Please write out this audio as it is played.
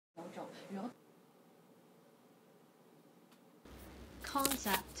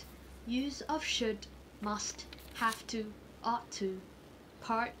Concept. Use of should, must, have to, ought to.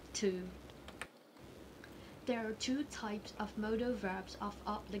 Part 2. There are two types of modal verbs of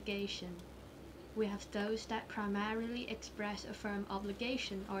obligation. We have those that primarily express a firm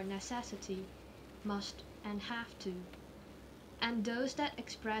obligation or necessity, must and have to, and those that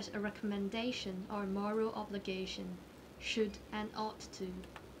express a recommendation or moral obligation, should and ought to.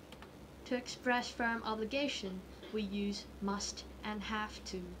 To express firm obligation, we use must and have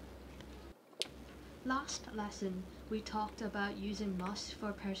to. Last lesson, we talked about using must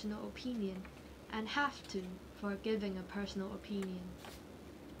for personal opinion and have to for giving a personal opinion.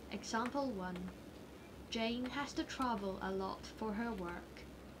 Example 1. Jane has to travel a lot for her work.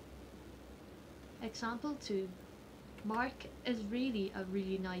 Example 2. Mark is really a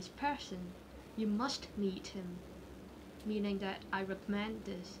really nice person. You must meet him, meaning that I recommend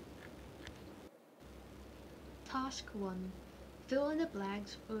this. Task 1. Fill in the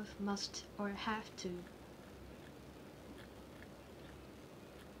blanks with must or have to.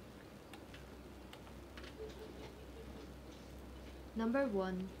 Number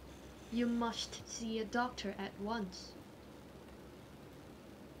 1. You must see a doctor at once.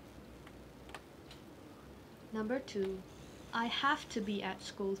 Number 2. I have to be at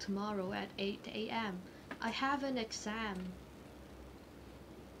school tomorrow at 8 a.m. I have an exam.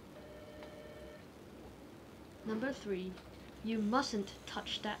 Number 3. You mustn't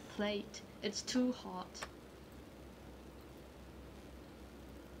touch that plate. It's too hot.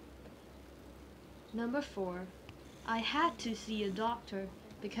 Number 4. I had to see a doctor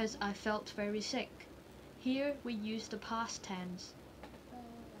because I felt very sick. Here we use the past tense.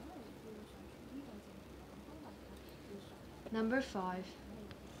 Number 5.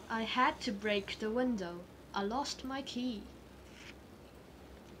 I had to break the window. I lost my key.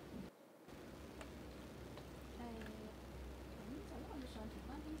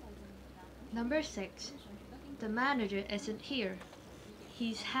 Number 6. The manager isn't here.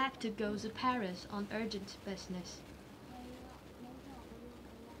 He's had to go to Paris on urgent business.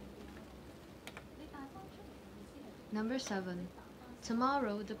 Number 7.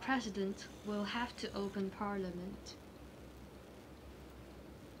 Tomorrow the president will have to open parliament.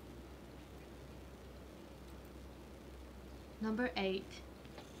 Number 8.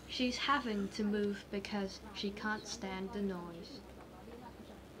 She's having to move because she can't stand the noise.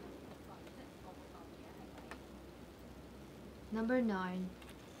 Number 9.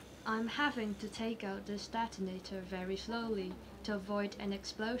 I'm having to take out this detonator very slowly to avoid an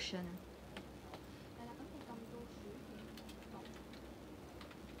explosion.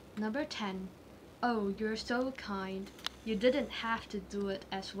 Number 10. Oh, you're so kind. You didn't have to do it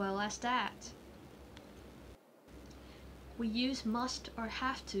as well as that. We use must or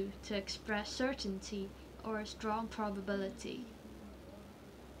have to express certainty or a strong probability.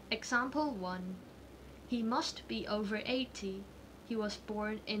 Example 1. He must be over 80. He was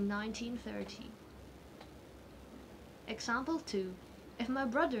born in 1930. Example 2. If my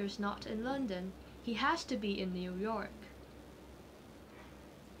brother's not in London, he has to be in New York.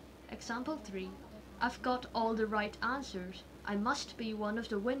 Example 3. I've got all the right answers. I must be one of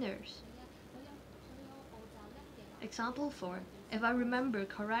the winners. Example 4. If I remember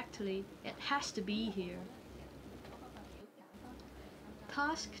correctly, it has to be here.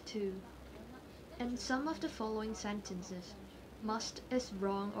 Task 2. In some of the following sentences, must is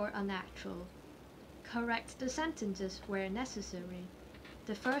wrong or unnatural. Correct the sentences where necessary.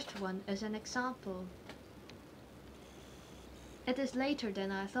 The first one is an example. It is later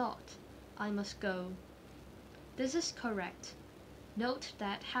than I thought. I must go. This is correct. Note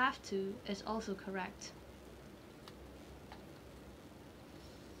that have to is also correct.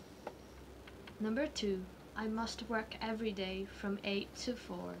 Number 2. I must work every day from 8 to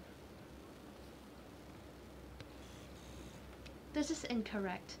 4. This is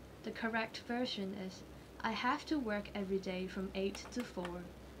incorrect. The correct version is I have to work every day from 8 to 4.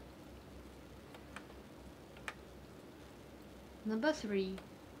 Number 3.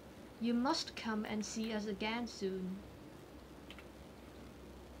 You must come and see us again soon.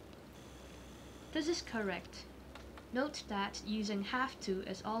 This is correct. Note that using have to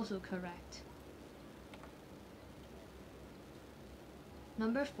is also correct.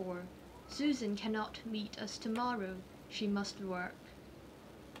 Number 4. Susan cannot meet us tomorrow. She must work.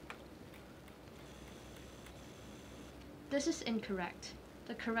 This is incorrect.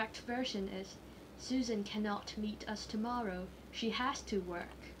 The correct version is Susan cannot meet us tomorrow. She has to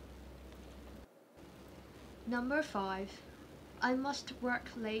work. Number 5. I must work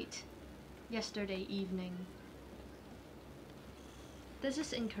late yesterday evening. This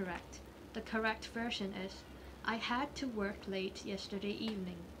is incorrect. The correct version is, I had to work late yesterday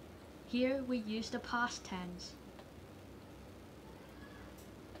evening. Here we use the past tense.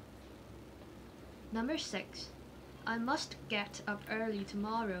 Number 6. I must get up early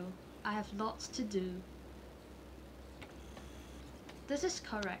tomorrow. I have lots to do. This is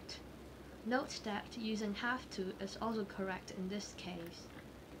correct. Note that using have to is also correct in this case.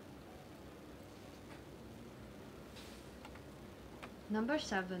 Number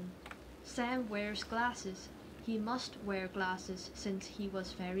 7. Sam wears glasses. He must wear glasses since he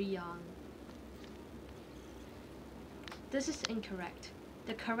was very young. This is incorrect.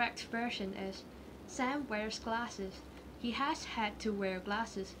 The correct version is, Sam wears glasses. He has had to wear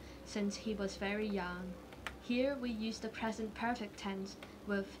glasses since he was very young. Here we use the present perfect tense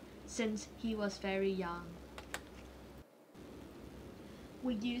with since he was very young.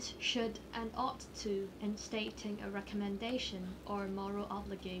 We use should and ought to in stating a recommendation or moral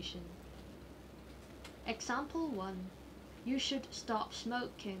obligation. Example 1. You should stop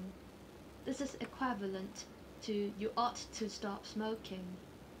smoking. This is equivalent to you ought to stop smoking.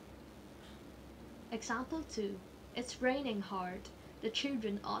 Example 2. It's raining hard. The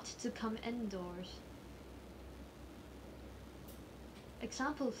children ought to come indoors.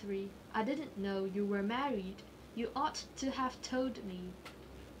 Example 3. I didn't know you were married. You ought to have told me.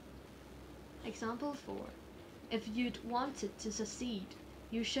 Example 4. If you'd wanted to succeed,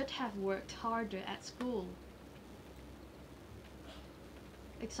 you should have worked harder at school.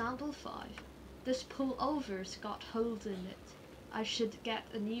 Example 5. This pullover's got holes in it. I should get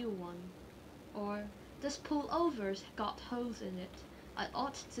a new one. Or, this pullover's got holes in it. I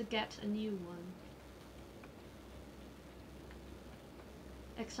ought to get a new one.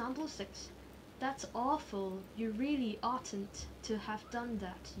 Example 6. That's awful. You really oughtn't to have done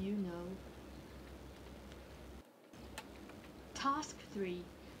that, you know. Task 3.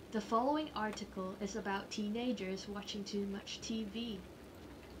 The following article is about teenagers watching too much TV.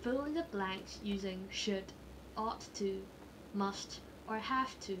 Fill in the blanks using should, ought to, must, or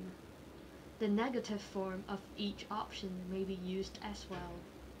have to. The negative form of each option may be used as well.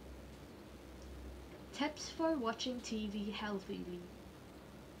 Tips for watching TV healthily.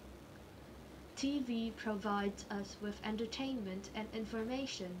 TV provides us with entertainment and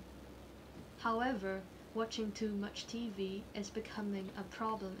information. However, watching too much TV is becoming a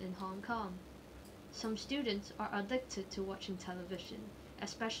problem in Hong Kong. Some students are addicted to watching television,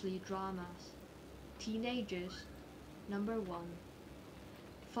 especially dramas. Teenagers. Number 1.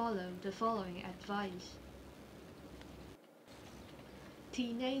 Follow the following advice.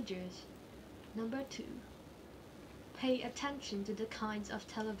 Teenagers. Number 2. Pay attention to the kinds of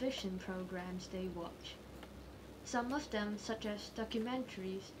television programs they watch. Some of them, such as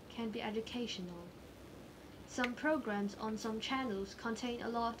documentaries, can be educational. Some programs on some channels contain a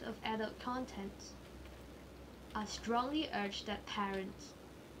lot of adult content. I strongly urge that parents.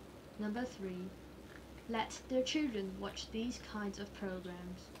 Number 3. Let their children watch these kinds of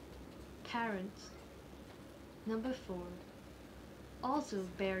programs. Parents. Number 4. Also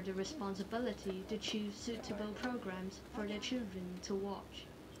bear the responsibility to choose suitable programs for their children to watch.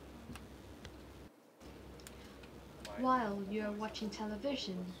 While you are watching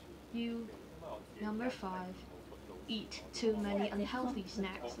television, you, number 5, eat too many unhealthy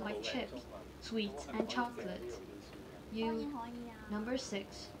snacks like chips, sweets, and chocolates. You, number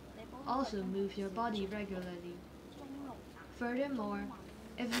 6, also move your body regularly. Furthermore,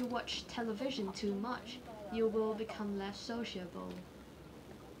 if you watch television too much, you will become less sociable.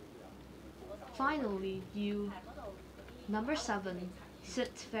 Finally, you, number 7,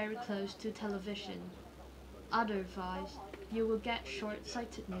 sit very close to television. Otherwise, you will get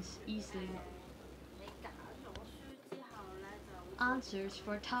short-sightedness easily. Answers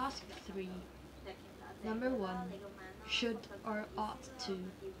for task 3. Number 1, should or ought to.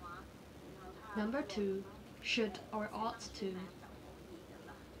 Number 2, should or ought to.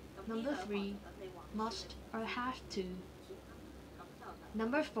 Number 3, must or have to.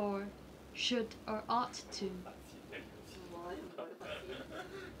 Number 4, should or ought to.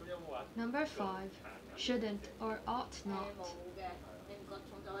 Number 5, shouldn't or ought not.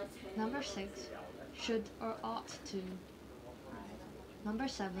 Number 6, should or ought to. Number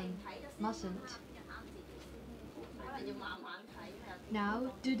 7, mustn't.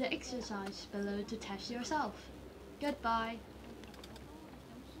 Now do the exercise below to test yourself. Goodbye.